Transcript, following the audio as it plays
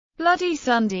Bloody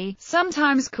Sunday,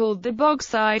 sometimes called the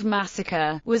Bogside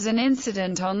Massacre, was an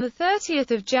incident on 30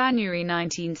 January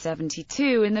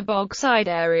 1972 in the Bogside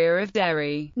area of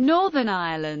Derry, Northern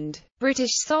Ireland.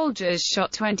 British soldiers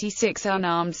shot 26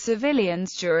 unarmed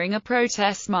civilians during a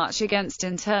protest march against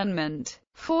internment.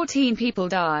 14 people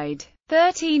died.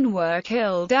 13 were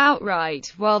killed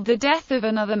outright, while the death of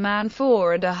another man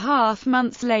 4.5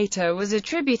 months later was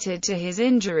attributed to his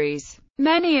injuries.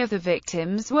 Many of the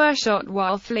victims were shot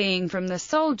while fleeing from the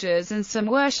soldiers and some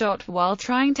were shot while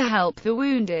trying to help the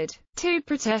wounded. 2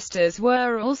 protesters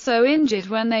were also injured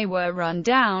when they were run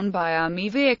down by army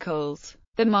vehicles.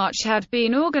 The march had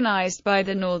been organised by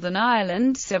the Northern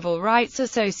Ireland Civil Rights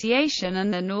Association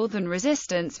and the Northern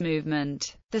Resistance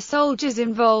Movement. The soldiers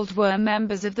involved were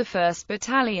members of the 1st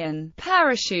Battalion,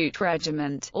 Parachute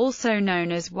Regiment, also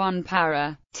known as 1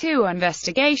 Para. 2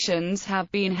 investigations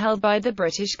have been held by the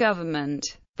British government.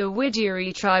 The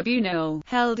Derry Tribunal,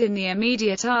 held in the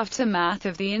immediate aftermath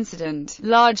of the incident,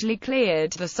 largely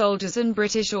cleared the soldiers and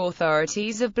British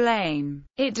authorities of blame.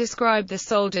 It described the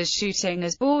soldiers' shooting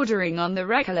as bordering on the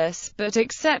reckless, but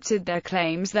accepted their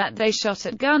claims that they shot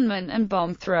at gunmen and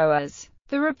bomb throwers.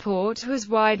 The report was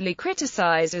widely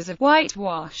criticised as a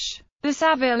whitewash. The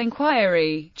Savile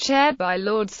Inquiry, chaired by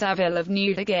Lord Savile of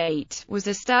Newdigate, was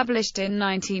established in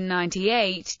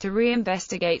 1998 to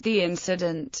re-investigate the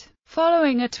incident.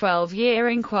 Following a 12-year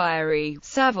inquiry,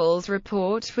 Savile's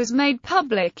report was made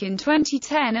public in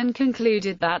 2010 and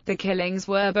concluded that the killings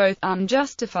were both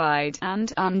unjustified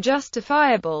and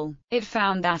unjustifiable. It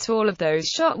found that all of those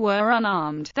shot were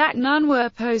unarmed, that none were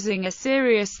posing a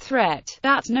serious threat,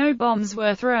 that no bombs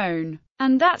were thrown,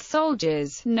 and that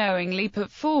soldiers knowingly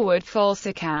put forward false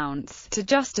accounts to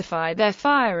justify their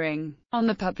firing. On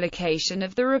the publication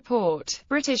of the report,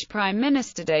 British Prime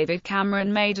Minister David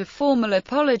Cameron made a formal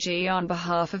apology on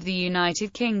behalf of the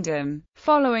United Kingdom.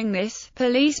 Following this,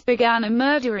 police began a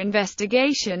murder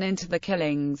investigation into the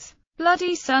killings.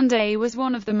 Bloody Sunday was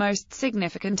one of the most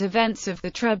significant events of the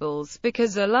Troubles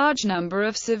because a large number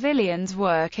of civilians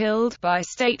were killed by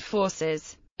state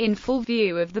forces. In full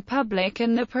view of the public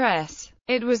and the press,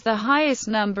 it was the highest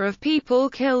number of people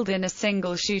killed in a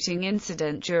single shooting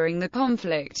incident during the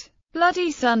conflict.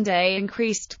 Bloody Sunday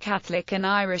increased Catholic and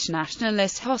Irish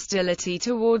nationalist hostility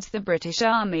towards the British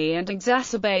Army and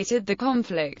exacerbated the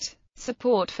conflict.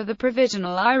 Support for the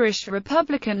Provisional Irish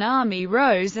Republican Army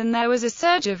rose and there was a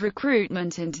surge of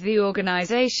recruitment into the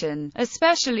organisation,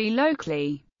 especially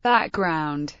locally.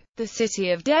 Background: the city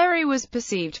of Derry was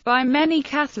perceived by many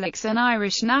Catholics and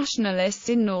Irish nationalists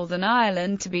in Northern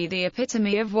Ireland to be the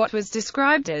epitome of what was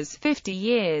described as 50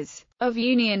 years of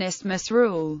Unionist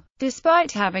misrule.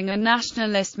 Despite having a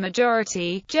nationalist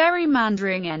majority,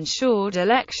 gerrymandering ensured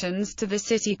elections to the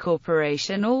city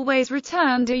corporation always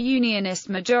returned a Unionist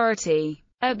majority.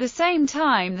 At the same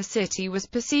time, the city was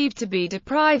perceived to be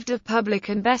deprived of public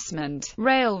investment.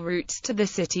 Rail routes to the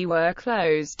city were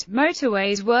closed,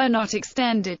 motorways were not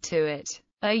extended to it.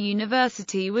 A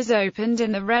university was opened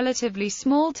in the relatively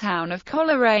small town of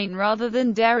Coleraine rather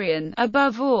than Derry, and,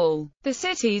 above all, the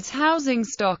city's housing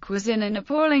stock was in an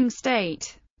appalling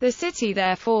state. The city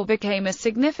therefore became a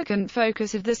significant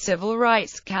focus of the civil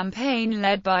rights campaign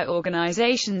led by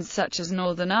organisations such as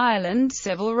Northern Ireland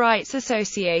Civil Rights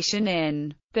Association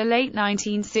in the late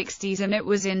 1960s, and it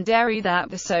was in Derry that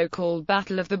the so-called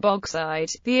Battle of the Bogside,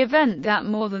 the event that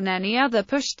more than any other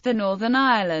pushed the Northern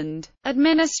Ireland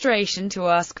administration to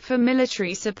ask for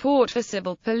military support for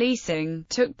civil policing,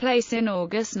 took place in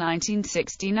August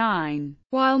 1969.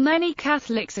 While many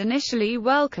Catholics initially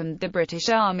welcomed the British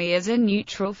Army as a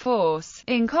neutral force,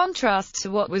 in contrast to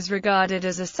what was regarded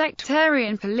as a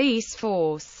sectarian police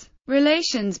force,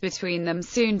 relations between them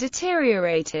soon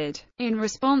deteriorated. In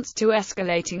response to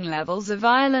escalating levels of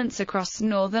violence across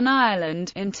Northern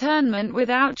Ireland, internment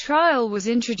without trial was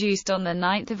introduced on 9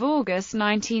 August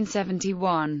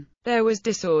 1971. There was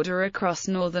disorder across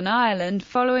Northern Ireland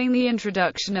following the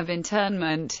introduction of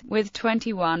internment, with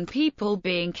 21 people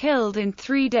being killed in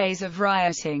 3 days of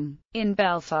rioting. In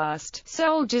Belfast,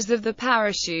 soldiers of the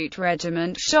Parachute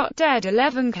Regiment shot dead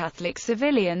 11 Catholic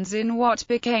civilians in what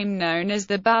became known as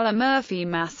the Ballymurphy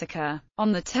Massacre.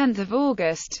 On 10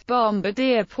 August,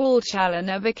 bombardier Paul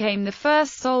Challoner became the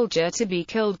first soldier to be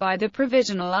killed by the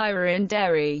Provisional IRA in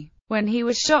Derry, when he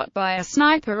was shot by a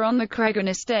sniper on the Cregan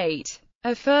estate.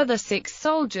 A further 6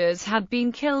 soldiers had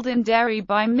been killed in Derry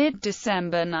by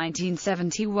mid-December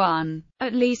 1971.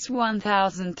 At least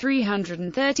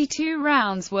 1,332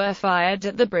 rounds were fired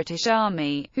at the British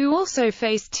Army, who also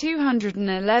faced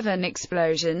 211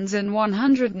 explosions and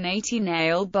 180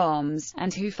 nail bombs,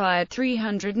 and who fired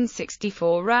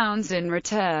 364 rounds in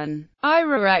return.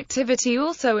 IRA activity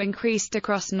also increased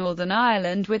across Northern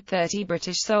Ireland, with 30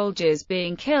 British soldiers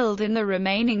being killed in the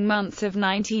remaining months of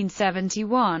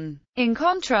 1971. In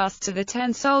contrast to the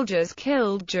 10 soldiers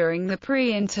killed during the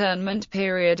pre-internment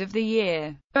period of the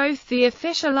year. Both the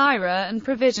official IRA and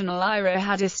provisional IRA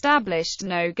had established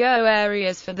no-go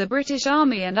areas for the British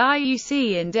Army and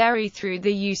IUC in Derry through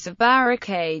the use of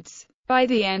barricades. By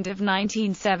the end of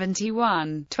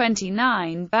 1971,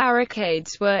 29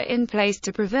 barricades were in place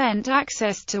to prevent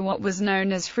access to what was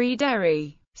known as Free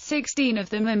Derry, 16 of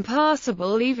them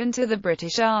impassable even to the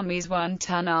British Army's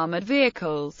 1-ton armoured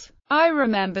vehicles. IRA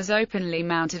members openly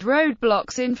mounted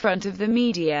roadblocks in front of the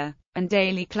media, and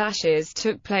daily clashes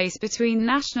took place between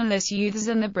nationalist youths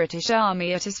and the British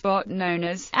Army at a spot known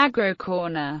as Aggro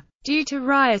Corner. Due to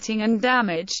rioting and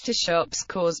damage to shops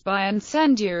caused by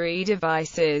incendiary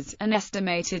devices, an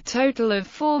estimated total of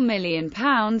 £4 million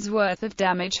worth of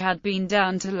damage had been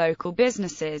done to local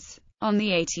businesses. On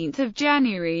 18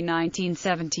 January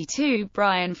 1972,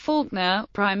 Brian Faulkner,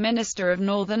 Prime Minister of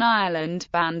Northern Ireland,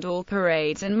 banned all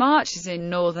parades and marches in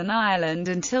Northern Ireland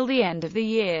until the end of the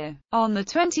year. On the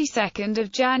 22nd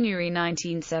of January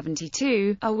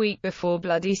 1972, a week before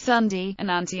Bloody Sunday,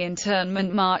 an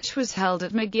anti-internment march was held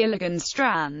at McGilligan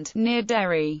Strand, near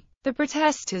Derry. The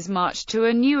protesters marched to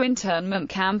a new internment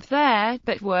camp there,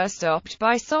 but were stopped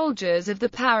by soldiers of the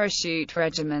Parachute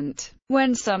Regiment.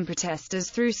 When some protesters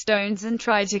threw stones and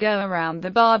tried to go around the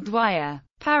barbed wire,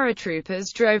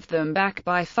 paratroopers drove them back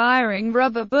by firing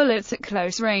rubber bullets at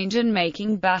close range and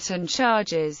making baton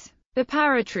charges. The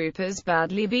paratroopers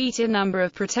badly beat a number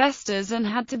of protesters and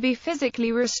had to be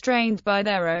physically restrained by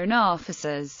their own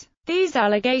officers. These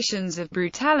allegations of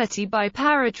brutality by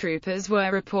paratroopers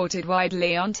were reported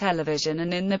widely on television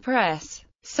and in the press.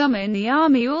 Some in the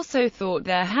army also thought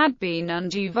there had been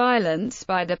undue violence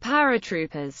by the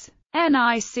paratroopers.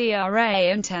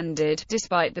 NICRA intended,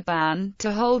 despite the ban,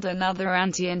 to hold another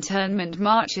anti-internment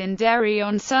march in Derry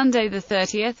on Sunday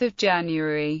 30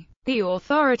 January. The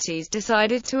authorities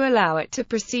decided to allow it to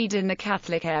proceed in the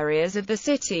Catholic areas of the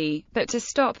city, but to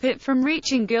stop it from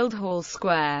reaching Guildhall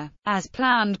Square, as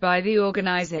planned by the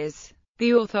organisers.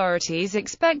 The authorities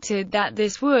expected that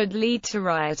this would lead to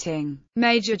rioting.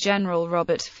 Major General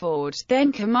Robert Ford,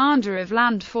 then commander of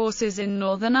land forces in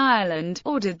Northern Ireland,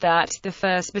 ordered that the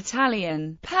 1st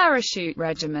Battalion, Parachute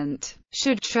Regiment,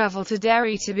 should travel to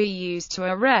Derry to be used to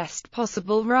arrest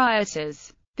possible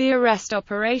rioters. The arrest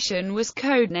operation was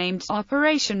codenamed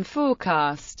Operation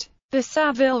Forecast. The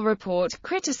Saville report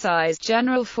criticized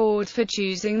General Ford for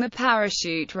choosing the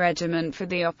Parachute Regiment for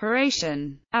the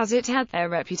operation, as it had a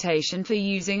reputation for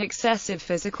using excessive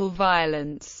physical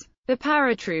violence. The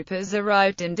paratroopers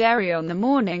arrived in Derry on the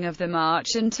morning of the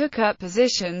march and took up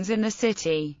positions in the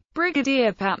city.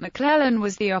 Brigadier Pat McClellan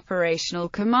was the operational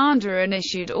commander and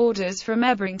issued orders from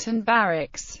Ebrington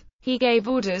Barracks. He gave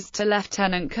orders to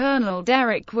Lieutenant Colonel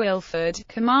Derek Wilford,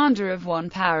 commander of 1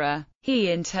 Para.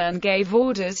 He in turn gave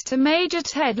orders to Major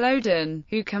Ted Loudon,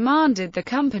 who commanded the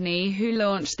company who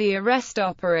launched the arrest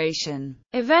operation.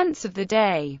 Events of the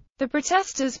day. The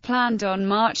protesters planned on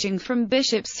marching from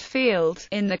Bishop's Field,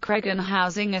 in the Cregan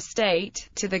housing estate,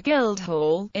 to the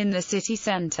Guildhall, in the city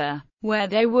centre, where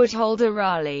they would hold a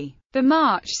rally. The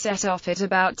march set off at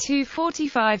about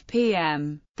 2:45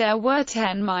 p.m. There were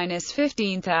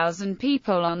 10–15,000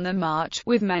 people on the march,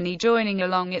 with many joining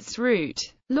along its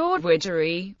route. Lord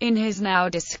Widgery, in his now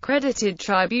discredited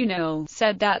tribunal,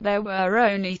 said that there were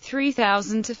only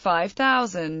 3,000 to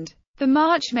 5,000. The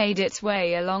march made its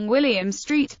way along William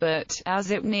Street, but,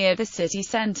 as it neared the city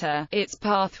centre, its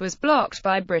path was blocked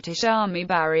by British Army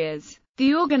barriers.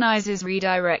 The organisers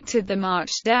redirected the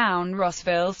march down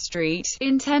Rossville Street,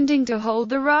 intending to hold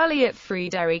the rally at Free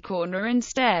Derry Corner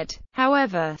instead.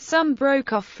 However, some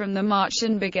broke off from the march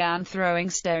and began throwing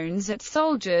stones at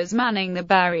soldiers manning the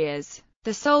barriers.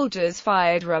 The soldiers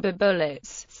fired rubber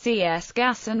bullets, CS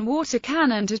gas and water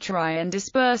cannon to try and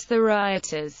disperse the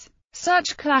rioters.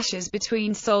 Such clashes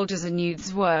between soldiers and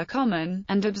youths were common,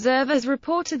 and observers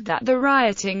reported that the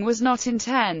rioting was not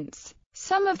intense.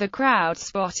 Some of the crowd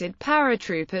spotted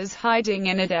paratroopers hiding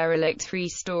in a derelict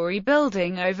 3-story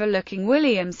building overlooking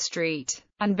William Street,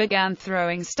 and began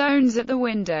throwing stones at the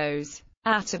windows.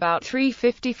 At about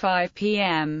 3:55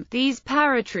 p.m., these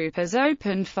paratroopers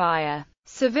opened fire.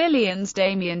 Civilians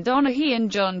Damien Donaghy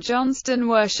and John Johnston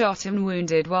were shot and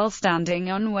wounded while standing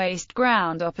on waste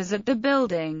ground opposite the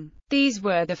building. These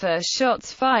were the first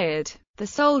shots fired. The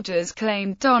soldiers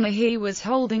claimed Donaghy was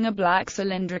holding a black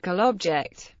cylindrical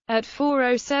object. At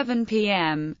 4:07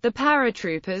 p.m., the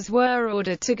paratroopers were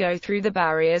ordered to go through the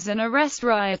barriers and arrest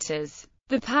rioters.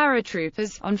 The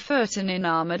paratroopers, on foot and in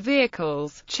armored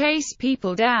vehicles, chased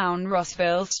people down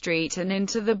Rossville Street and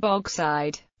into the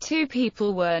Bogside. 2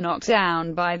 people were knocked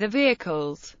down by the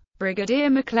vehicles. Brigadier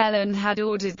McClellan had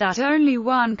ordered that only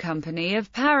 1 company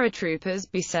of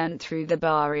paratroopers be sent through the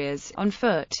barriers, on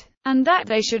foot, and that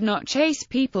they should not chase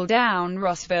people down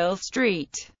Rossville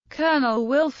Street. Colonel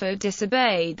Wilford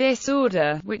disobeyed this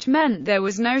order, which meant there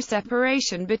was no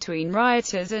separation between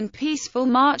rioters and peaceful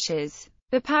marches.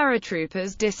 The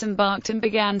paratroopers disembarked and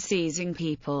began seizing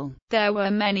people. There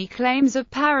were many claims of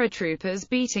paratroopers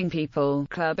beating people,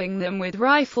 clubbing them with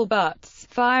rifle butts,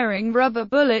 firing rubber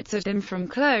bullets at them from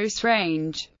close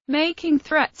range, making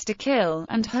threats to kill,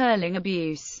 and hurling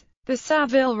abuse. The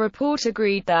Saville report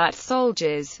agreed that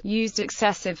soldiers used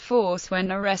excessive force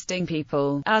when arresting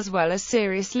people, as well as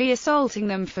seriously assaulting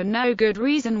them for no good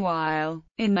reason while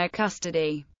in their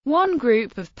custody. One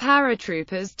group of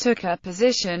paratroopers took a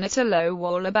position at a low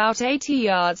wall about 80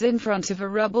 yards in front of a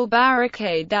rubble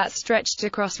barricade that stretched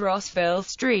across Rossville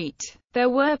Street. There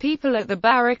were people at the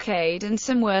barricade and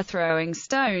some were throwing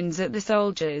stones at the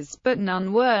soldiers, but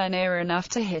none were near enough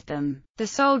to hit them. The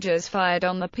soldiers fired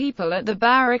on the people at the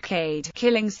barricade,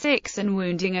 killing 6 and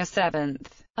wounding a 7th.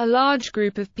 A large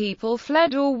group of people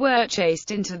fled or were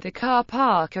chased into the car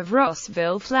park of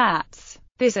Rossville Flats.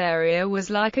 This area was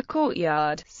like a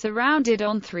courtyard, surrounded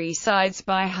on 3 sides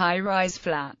by high-rise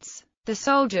flats. The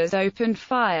soldiers opened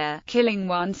fire, killing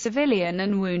 1 civilian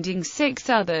and wounding 6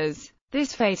 others.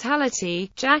 This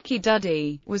fatality, Jackie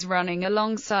Duddy, was running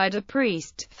alongside a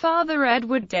priest, Father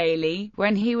Edward Daly,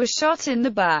 when he was shot in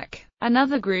the back.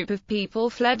 Another group of people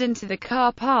fled into the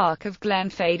car park of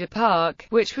Glenfader Park,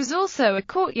 which was also a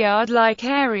courtyard-like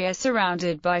area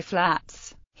surrounded by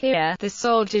flats. Here, the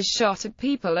soldiers shot at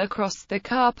people across the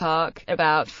car park,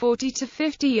 about 40 to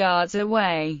 50 yards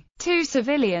away. 2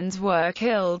 civilians were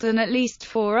killed and at least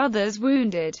 4 others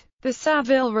wounded. The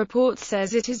Saville report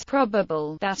says it is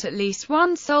probable that at least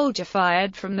 1 soldier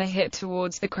fired from the hip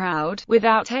towards the crowd,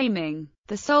 without aiming.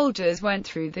 The soldiers went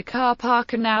through the car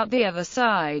park and out the other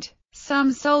side.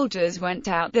 Some soldiers went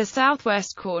out the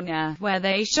southwest corner, where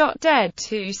they shot dead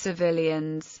 2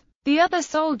 civilians. The other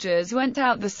soldiers went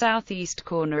out the southeast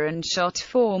corner and shot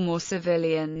 4 more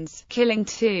civilians, killing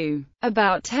 2.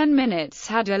 About 10 minutes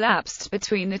had elapsed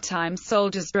between the time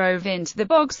soldiers drove into the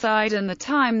Bogside and the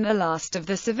time the last of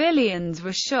the civilians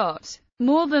was shot.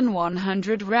 More than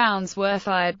 100 rounds were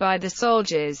fired by the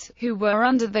soldiers, who were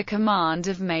under the command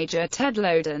of Major Ted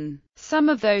Loudon. Some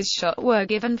of those shot were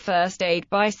given first aid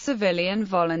by civilian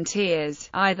volunteers,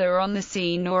 either on the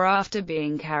scene or after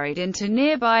being carried into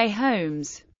nearby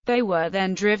homes. They were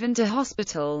then driven to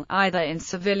hospital, either in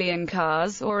civilian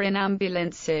cars or in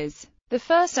ambulances. The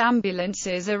first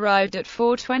ambulances arrived at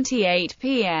 4:28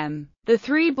 p.m. The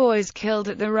 3 boys killed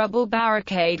at the rubble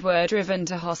barricade were driven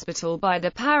to hospital by the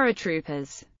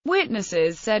paratroopers.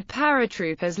 Witnesses said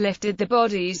paratroopers lifted the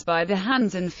bodies by the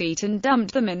hands and feet and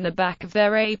dumped them in the back of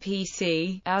their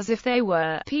APC, as if they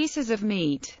were pieces of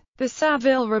meat. The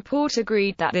Saville report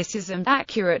agreed that this is an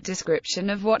accurate description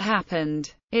of what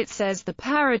happened. It says the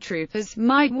paratroopers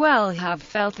might well have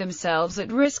felt themselves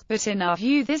at risk, but in our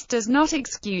view this does not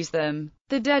excuse them.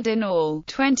 The dead in all,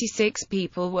 26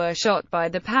 people were shot by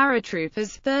the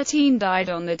paratroopers, 13 died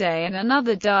on the day and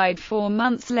another died 4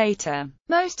 months later.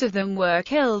 Most of them were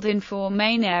killed in 4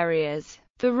 main areas: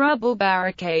 the rubble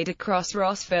barricade across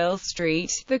Rossville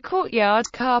Street, the courtyard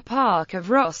car park of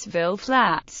Rossville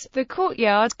Flats, the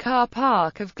courtyard car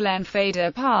park of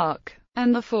Glenfader Park,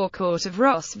 and the forecourt of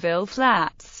Rossville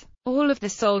Flats. All of the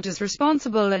soldiers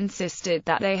responsible insisted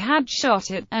that they had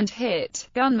shot at, and hit,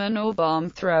 gunmen or bomb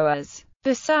throwers.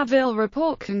 The Saville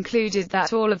report concluded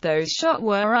that all of those shot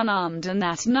were unarmed and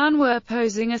that none were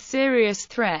posing a serious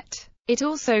threat. It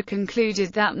also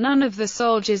concluded that none of the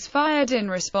soldiers fired in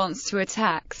response to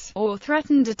attacks, or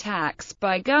threatened attacks,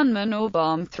 by gunmen or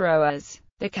bomb throwers.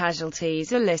 The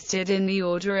casualties are listed in the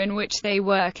order in which they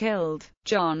were killed.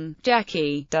 John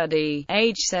Jackie Duddy,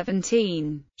 age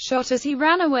 17, shot as he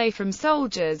ran away from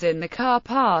soldiers in the car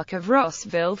park of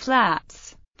Rossville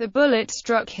Flats. The bullet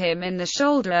struck him in the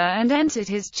shoulder and entered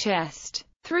his chest.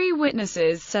 3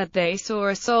 witnesses said they saw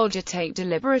a soldier take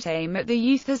deliberate aim at the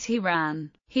youth as he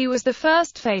ran. He was the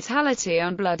first fatality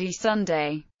on Bloody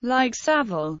Sunday. Like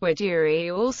Saville,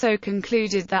 jury also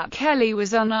concluded that Kelly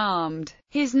was unarmed.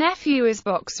 His nephew is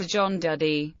boxer John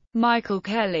Duddy. Michael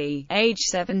Kelly, age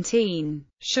 17,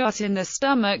 shot in the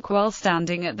stomach while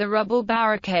standing at the rubble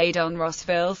barricade on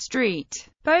Rossville Street.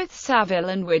 Both Saville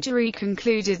and Widgery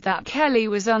concluded that Kelly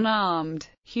was unarmed.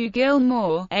 Hugh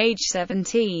Gilmore, age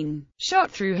 17,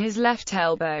 shot through his left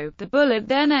elbow, the bullet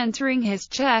then entering his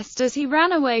chest as he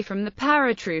ran away from the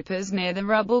paratroopers near the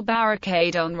rubble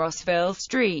barricade on Rossville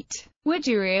Street.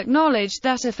 Widgery acknowledged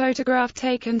that a photograph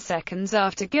taken seconds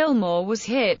after Gilmore was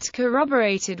hit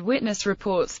corroborated witness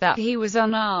reports that he was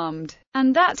unarmed,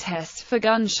 and that tests for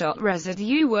gunshot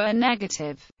residue were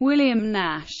negative. William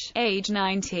Nash, age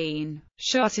 19,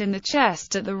 shot in the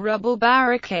chest at the rubble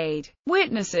barricade.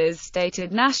 Witnesses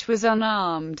stated Nash was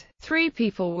unarmed. 3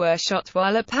 people were shot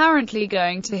while apparently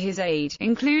going to his aid,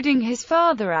 including his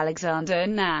father Alexander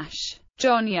Nash.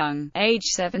 John Young, age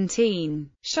 17,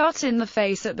 shot in the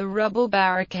face at the rubble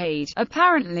barricade,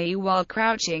 apparently while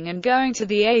crouching and going to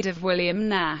the aid of William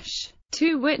Nash.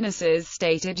 2 witnesses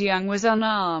stated Young was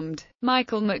unarmed.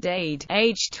 Michael McDade,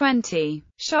 age 20,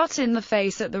 shot in the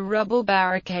face at the rubble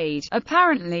barricade,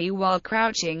 apparently while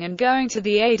crouching and going to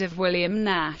the aid of William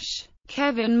Nash.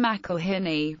 Kevin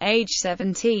McElhinney, age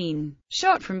 17,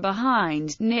 shot from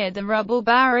behind, near the rubble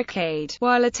barricade,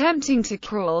 while attempting to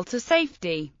crawl to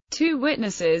safety. 2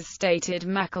 witnesses stated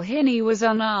McElhinney was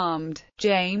unarmed.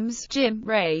 James Jim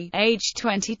Ray, age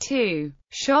 22,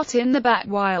 shot in the back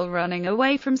while running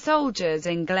away from soldiers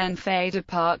in Glenfader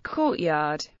Park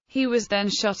courtyard. He was then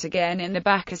shot again in the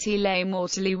back as he lay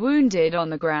mortally wounded on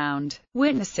the ground.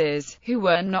 Witnesses, who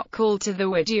were not called to the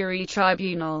Widgery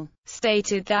tribunal,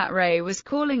 stated that Ray was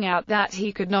calling out that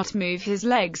he could not move his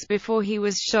legs before he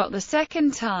was shot the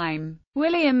second time.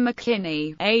 William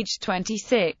McKinney, age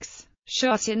 26,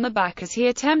 shot in the back as he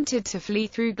attempted to flee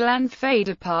through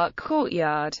Glenfader Park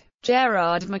courtyard.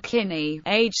 Gerard McKinney,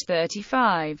 age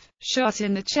 35, shot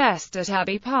in the chest at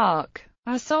Abbey Park.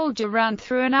 A soldier ran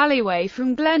through an alleyway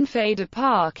from Glenfader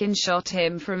Park and shot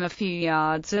him from a few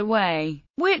yards away.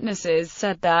 Witnesses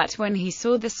said that when he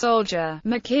saw the soldier,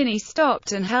 McKinney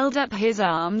stopped and held up his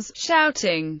arms,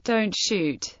 shouting, "Don't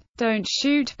shoot! Don't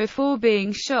shoot!" before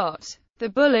being shot. The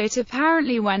bullet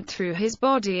apparently went through his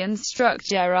body and struck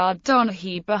Gerard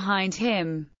Donaghy behind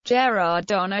him. Gerard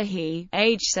Donaghy,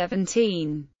 age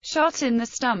 17, shot in the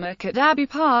stomach at Abbey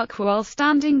Park while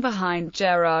standing behind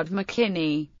Gerard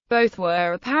McKinney. Both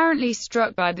were apparently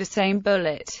struck by the same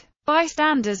bullet.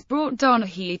 Bystanders brought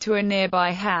Donaghy to a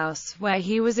nearby house, where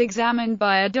he was examined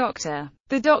by a doctor.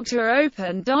 The doctor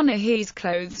opened Donaghy's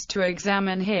clothes to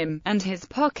examine him, and his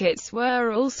pockets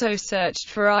were also searched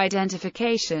for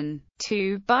identification.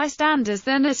 2 bystanders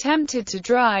then attempted to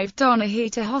drive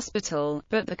Donaghy to hospital,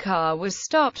 but the car was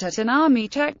stopped at an army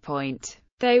checkpoint.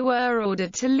 They were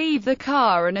ordered to leave the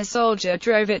car and a soldier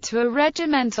drove it to a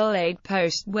regimental aid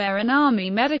post where an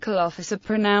army medical officer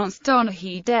pronounced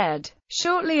Donaghy dead.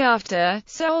 Shortly after,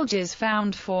 soldiers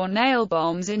found 4 nail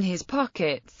bombs in his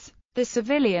pockets. The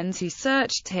civilians who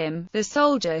searched him, the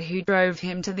soldier who drove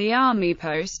him to the army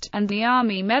post, and the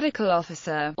army medical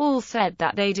officer, all said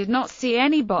that they did not see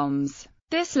any bombs.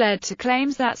 This led to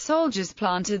claims that soldiers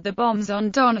planted the bombs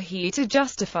on Donaghy to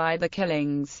justify the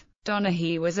killings.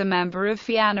 Donaghy was a member of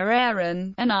Fianna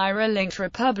Éireann, an IRA-linked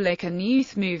Republican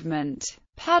youth movement.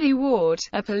 Paddy Ward,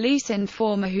 a police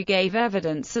informer who gave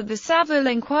evidence at the Saville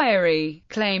inquiry,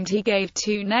 claimed he gave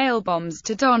 2 nail bombs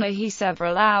to Donaghy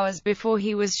several hours before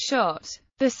he was shot.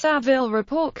 The Saville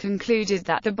report concluded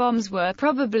that the bombs were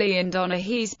probably in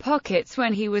Donaghy's pockets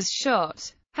when he was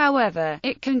shot. However,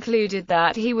 it concluded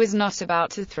that he was not about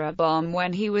to throw a bomb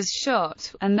when he was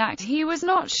shot, and that he was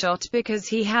not shot because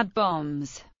he had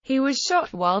bombs. He was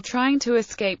shot while trying to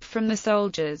escape from the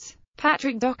soldiers.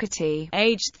 Patrick Doherty,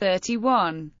 aged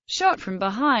 31, shot from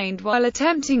behind while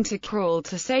attempting to crawl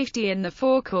to safety in the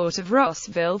forecourt of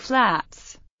Rossville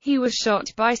Flats. He was shot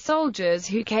by soldiers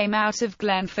who came out of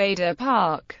Glenfader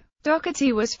Park.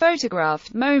 Doherty was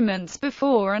photographed moments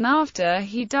before and after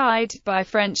he died by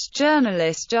French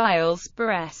journalist Gilles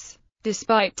Barrès.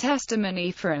 Despite testimony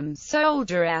from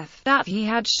Soldier F that he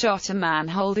had shot a man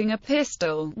holding a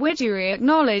pistol, Widgery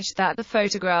acknowledged that the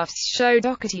photographs show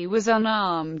Doherty was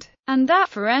unarmed, and that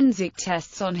forensic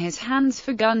tests on his hands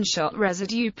for gunshot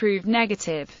residue proved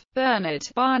negative. Bernard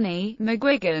Barney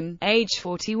McGuigan, age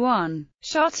 41,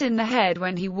 shot in the head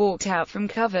when he walked out from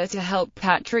cover to help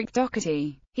Patrick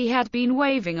Doherty. He had been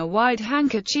waving a white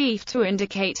handkerchief to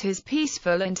indicate his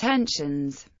peaceful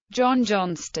intentions. John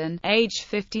Johnston, age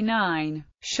 59,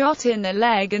 shot in the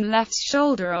leg and left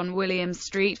shoulder on William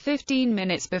Street 15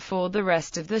 minutes before the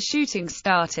rest of the shooting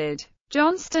started.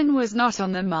 Johnston was not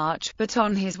on the march, but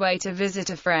on his way to visit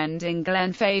a friend in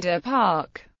Glenfader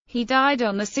Park. He died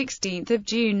on the 16th of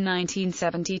June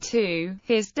 1972.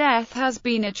 His death has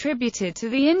been attributed to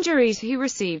the injuries he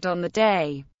received on the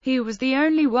day. He was the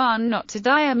only one not to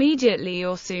die immediately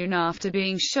or soon after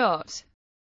being shot.